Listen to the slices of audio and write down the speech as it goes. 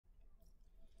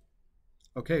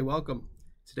Okay, welcome.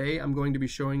 Today I'm going to be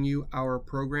showing you our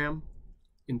program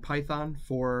in Python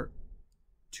for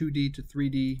 2D to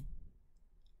 3D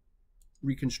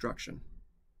reconstruction.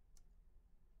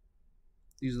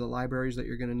 These are the libraries that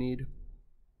you're going to need,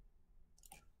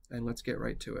 and let's get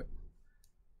right to it.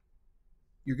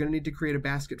 You're going to need to create a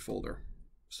basket folder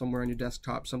somewhere on your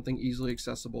desktop, something easily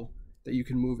accessible that you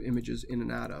can move images in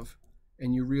and out of,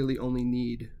 and you really only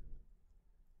need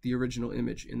the original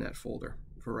image in that folder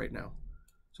for right now.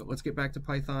 So let's get back to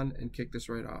Python and kick this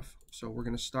right off. So we're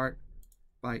going to start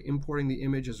by importing the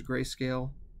image as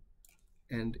grayscale,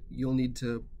 and you'll need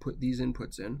to put these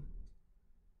inputs in,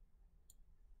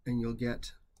 and you'll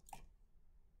get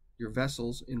your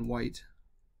vessels in white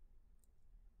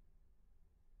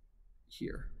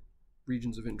here,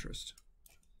 regions of interest.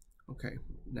 Okay,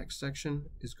 next section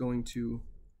is going to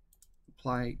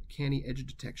apply Canny edge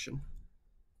detection,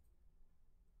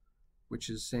 which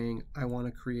is saying I want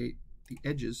to create the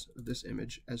edges of this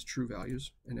image as true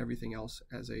values and everything else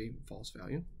as a false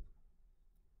value.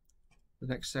 The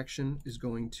next section is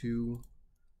going to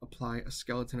apply a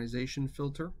skeletonization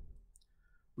filter,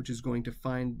 which is going to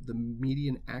find the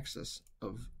median axis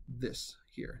of this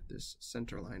here, this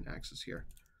center line axis here,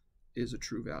 is a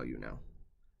true value now,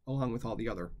 along with all the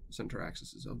other center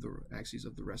axes of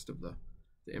the rest of the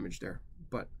image there.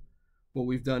 But what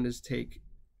we've done is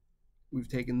we've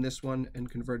taken this one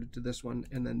and converted to this one,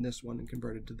 and then this one and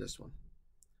converted to this one.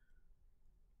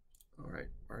 All right,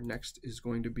 our next is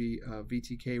going to be a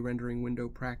VTK rendering window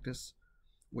practice,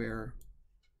 where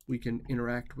we can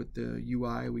interact with the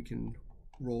UI. We can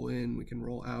roll in, we can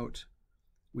roll out,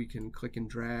 we can click and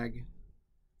drag.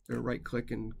 There are right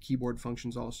click and keyboard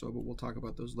functions also, but we'll talk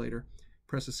about those later.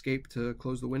 Press escape to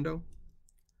close the window.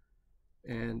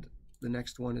 And the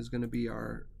next one is going to be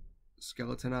our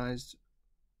skeletonized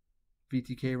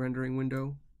VTK rendering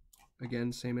window.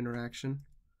 Again, same interaction.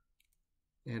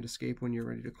 And escape when you're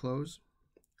ready to close.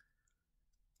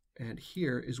 And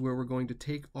here is where we're going to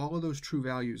take all of those true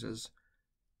values as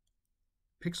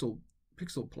pixel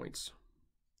points,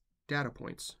 data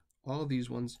points, all of these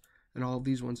ones and all of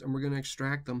these ones, and we're going to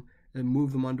extract them and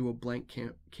move them onto a blank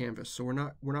canvas. So we're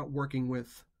not working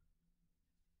with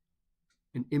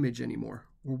an image anymore.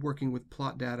 We're working with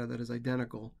plot data that is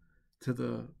identical to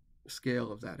the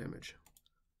scale of that image.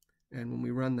 And when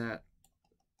we run that,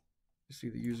 you see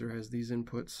the user has these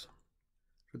inputs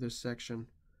for this section,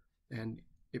 and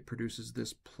it produces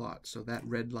this plot. So that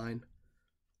red line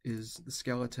is the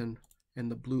skeleton, and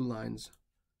the blue lines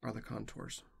are the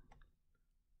contours.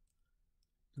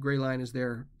 The gray line is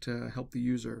there to help the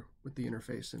user with the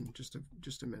interface in just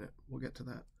a minute. We'll get to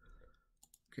that.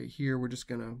 Okay, here we're just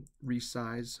going to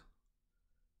resize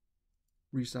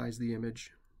the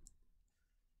image.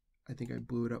 I think I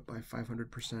blew it up by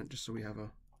 500% just so we have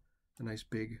a nice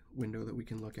big window that we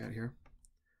can look at here.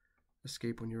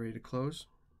 Escape when you're ready to close.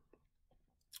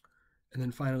 And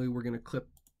then finally we're going to clip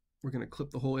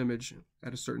the whole image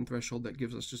at a certain threshold that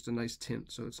gives us just a nice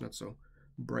tint, so it's not so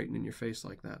bright and in your face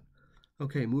like that.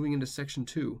 Okay, moving into section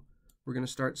 2, we're going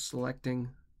to start selecting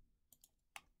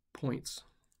points.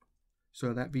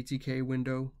 So that VTK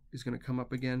window is going to come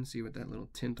up again. See what that little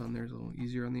tint on there is a little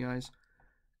easier on the eyes.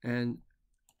 And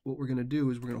what we're going to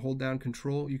do is we're going to hold down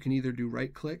Control. You can either do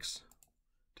right clicks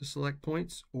to select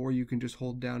points, or you can just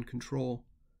hold down Control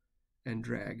and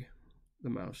drag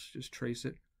the mouse. Just trace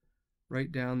it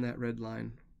right down that red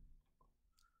line.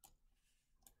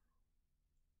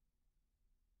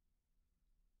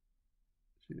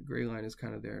 See, the gray line is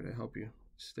kind of there to help you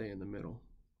stay in the middle.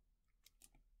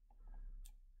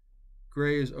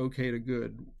 Gray is okay to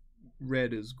good.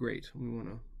 Red is great. We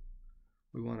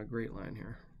want a great line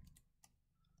here.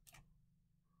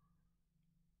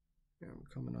 Yeah,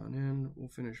 we're coming on in. We'll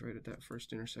finish right at that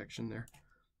first intersection there.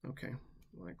 Okay,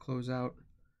 when I close out,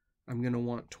 I'm going to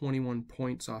want 21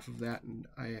 points off of that, and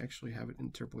I actually have it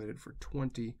interpolated for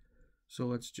 20. So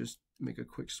let's just make a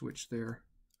quick switch there,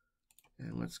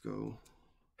 and let's go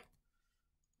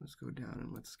down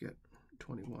and let's get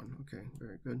 21. Okay,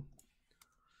 very good.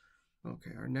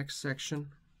 Okay, our next section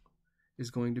is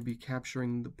going to be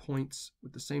capturing the points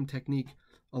with the same technique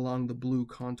along the blue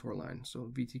contour line.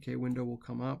 So VTK window will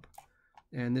come up,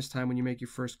 and this time when you make your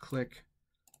first click,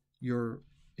 your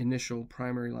initial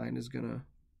primary line is going to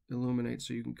illuminate,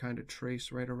 so you can kind of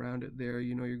trace right around it there.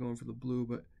 You know you're going for the blue,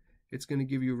 but it's going to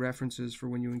give you references for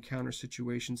when you encounter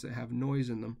situations that have noise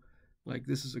in them. Like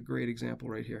this is a great example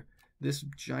right here. This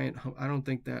giant hump, I don't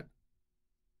think that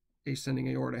ascending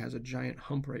aorta has a giant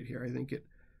hump right here. I think it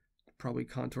probably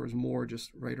contours more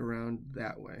just right around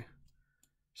that way.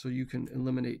 So you can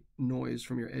eliminate noise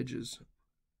from your edges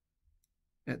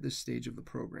at this stage of the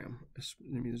program. I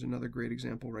mean, there's another great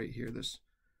example right here, this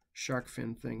shark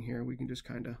fin thing here. We can just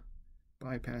kind of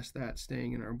bypass that,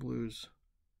 staying in our blues,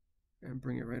 and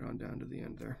bring it right on down to the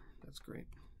end there. That's great.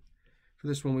 For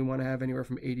this one, we want to have anywhere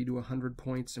from 80 to 100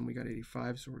 points, and we got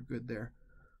 85, so we're good there.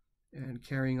 And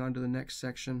carrying on to the next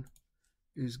section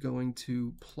is going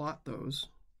to plot those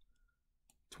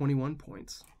 21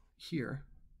 points here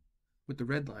with the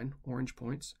red line, orange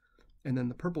points, and then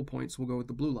the purple points will go with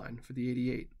the blue line for the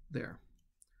 88 there.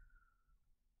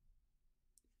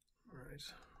 All right.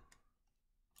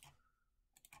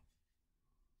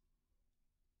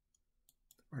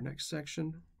 Our next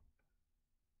section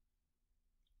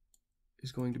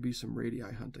is going to be some radii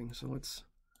hunting. So let's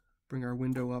bring our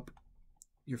window up.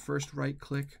 Your first right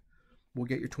click will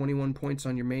get your 21 points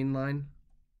on your main line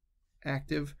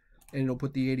active, and it'll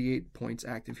put the 88 points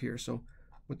active here. So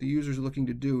what the user is looking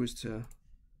to do is to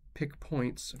pick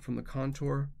points from the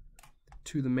contour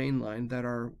to the main line that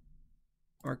are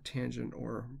arctangent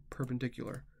or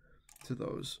perpendicular to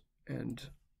those, and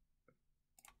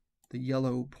the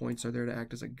yellow points are there to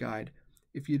act as a guide.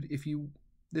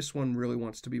 This one really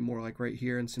wants to be more like right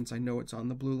here, and since I know it's on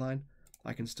the blue line,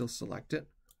 I can still select it.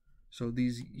 So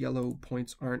these yellow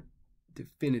points aren't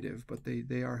definitive, but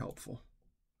they are helpful.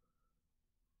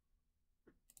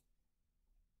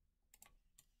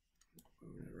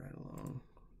 Moving it right along.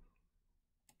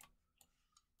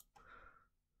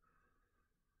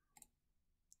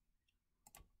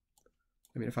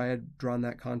 I mean, if I had drawn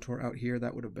that contour out here,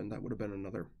 that would have been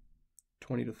another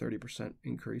 20 to 30%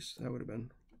 increase. That would have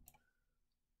been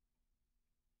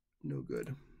no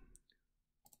good.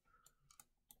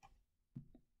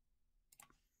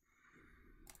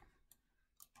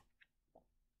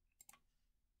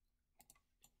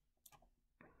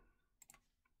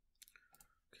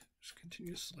 Okay, just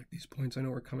continue to select these points. I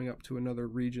know we're coming up to another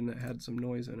region that had some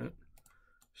noise in it,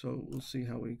 so we'll see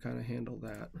how we kind of handle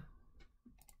that.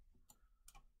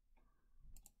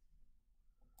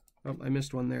 Oh, I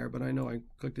missed one there, but I know I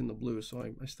clicked in the blue, so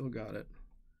I still got it.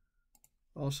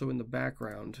 Also in the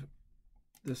background,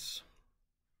 this,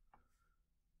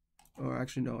 oh,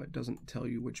 actually no, it doesn't tell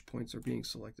you which points are being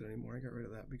selected anymore. I got rid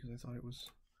of that because I thought it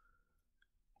was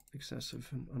excessive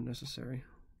and unnecessary.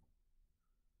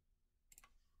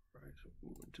 Right,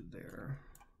 moving to there.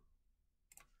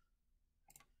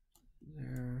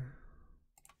 There.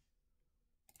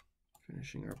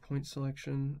 Finishing our point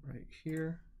selection right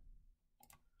here.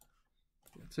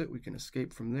 That's it. We can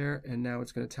escape from there, and now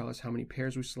it's going to tell us how many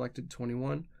pairs we selected,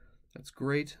 21. That's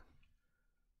great.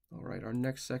 All right, our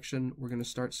next section, we're going to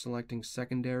start selecting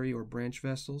secondary or branch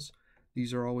vessels.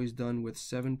 These are always done with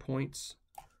 7 points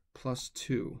plus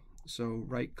 2. So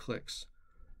right clicks.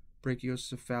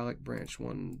 Brachiocephalic branch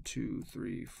 1, 2,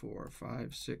 3, 4,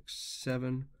 5, 6,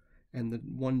 7, and the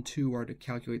 1, 2 are to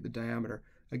calculate the diameter.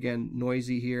 Again,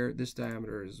 noisy here. This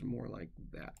diameter is more like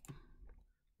that.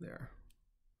 There.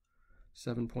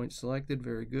 7 points selected,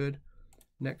 very good.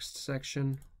 Next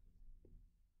section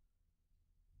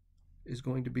is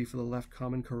going to be for the left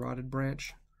common carotid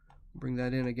branch. Bring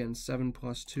that in again, 7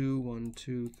 plus 2, 1,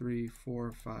 2, 3,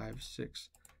 4, 5, 6,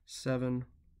 7,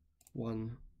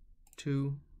 1,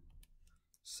 2,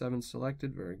 7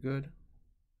 selected, very good.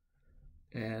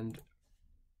 And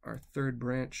our third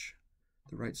branch,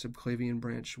 the right subclavian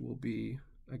branch, will be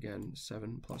again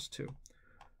 7 plus 2.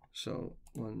 So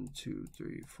 1, 2,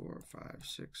 3, 4, 5,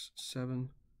 6, 7,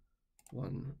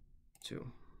 1,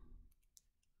 2.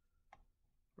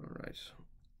 All right.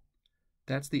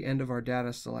 That's the end of our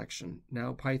data selection.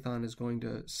 Now Python is going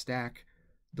to stack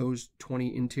those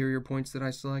 20 interior points that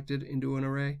I selected into an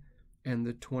array and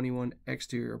the 21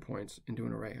 exterior points into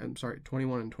an array. I'm sorry,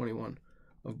 21 and 21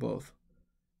 of both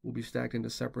will be stacked into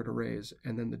separate arrays,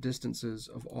 and then the distances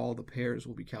of all the pairs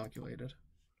will be calculated.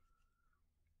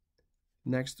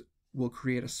 Next, we'll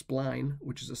create a spline,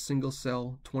 which is a single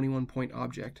cell 21-point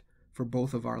object for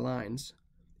both of our lines,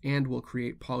 and we'll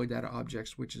create polydata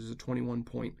objects, which is a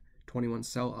 21-point,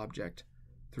 21-cell object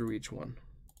through each one.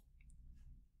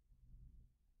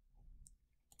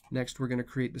 Next, we're going to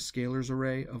create the scalars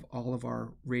array of all of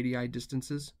our radii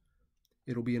distances.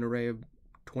 It'll be an array of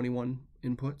 21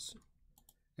 inputs,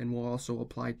 and we'll also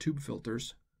apply tube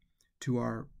filters to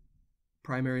our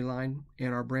primary line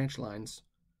and our branch lines.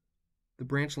 The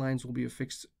branch lines will be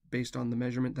affixed based on the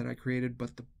measurement that I created,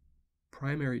 but the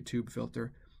primary tube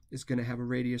filter is going to have a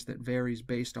radius that varies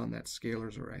based on that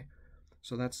scalars array.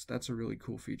 So that's a really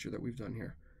cool feature that we've done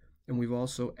here. And we've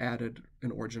also added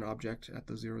an origin object at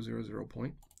the 0, 0, 0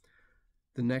 point.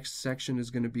 The next section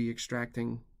is going to be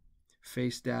extracting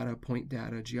face data, point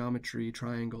data, geometry,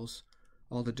 triangles,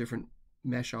 all the different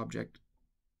mesh object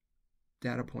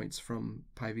data points from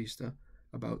PyVista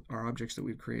about our objects that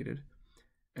we've created.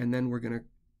 And then we're going to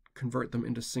convert them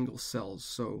into single cells.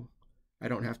 So I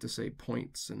don't have to say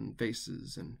points and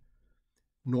faces and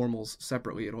normals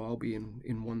separately. It'll all be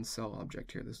in one cell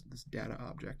object here, this data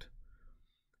object.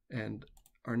 And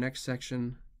our next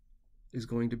section is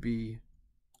going to be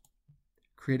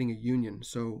creating a union.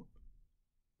 So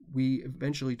we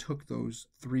eventually took those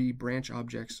 3 branch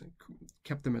objects and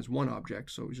kept them as one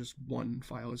object, so it was just one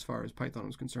file as far as Python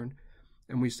was concerned,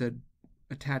 and we said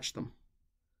attach them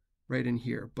right in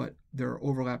here, but there are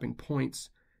overlapping points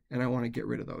and I want to get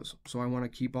rid of those. So I want to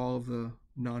keep all of the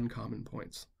non-common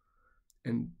points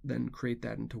and then create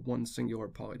that into one singular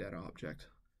polydata object.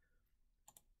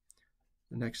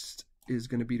 The next is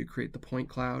going to be to create the point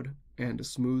cloud and to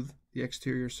smooth the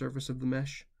exterior surface of the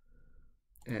mesh.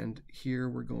 And here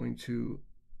we're going to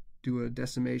do a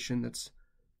decimation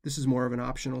this is more of an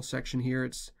optional section here.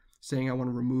 It's saying I want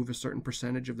to remove a certain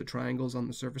percentage of the triangles on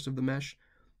the surface of the mesh,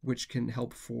 which can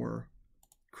help for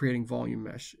creating volume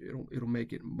mesh. It'll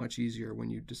make it much easier when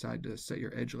you decide to set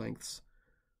your edge lengths,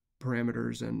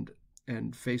 parameters,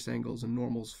 and face angles and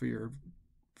normals for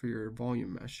your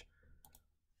volume mesh.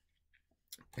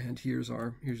 And here's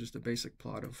just a basic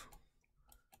plot of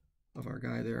our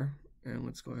guy there. And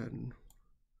let's go ahead and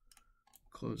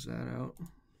close that out.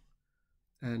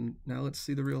 And now let's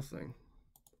see the real thing.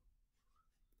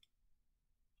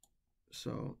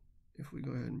 So if we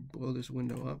go ahead and blow this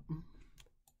window up, you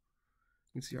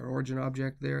can see our origin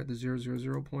object there at the 0, 0,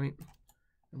 0 point.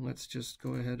 And let's just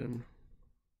go ahead and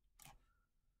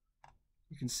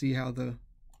you can see how the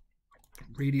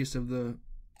radius of the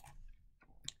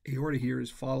aorta here is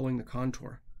following the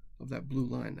contour of that blue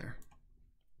line there.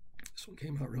 This one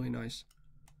came out really nice.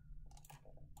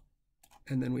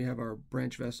 And then we have our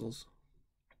branch vessels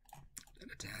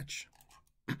that attach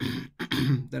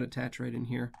that attach right in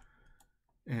here,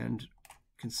 and you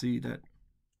can see that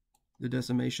the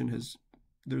decimation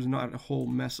there's not a whole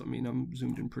mess. I mean, I'm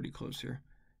zoomed in pretty close here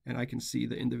and I can see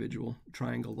the individual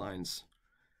triangle lines,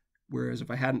 whereas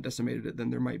if I hadn't decimated it, then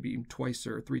there might be 2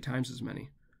 or 3 times as many,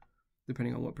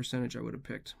 depending on what percentage I would have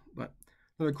picked. But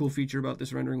another cool feature about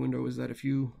this rendering window is that if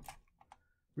you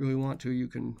really want to, you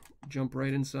can jump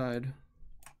right inside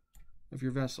of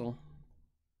your vessel.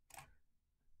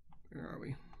 Where are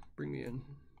we? Bring me in.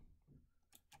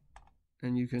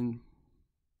 And you can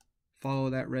follow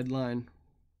that red line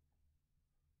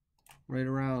right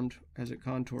around as it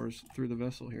contours through the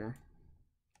vessel here.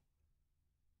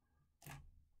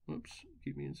 Whoops,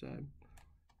 keep me inside.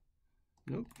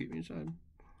 Nope, keep me inside.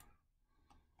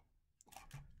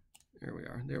 There we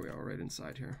are, right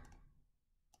inside here.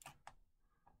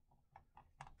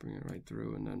 Bring it right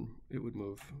through, and then it would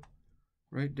move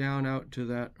right down out to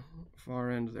that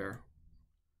far end there,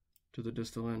 to the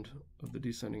distal end of the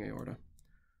descending aorta.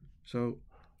 So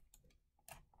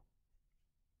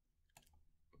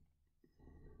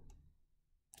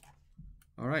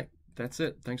all right, that's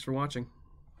it. Thanks for watching.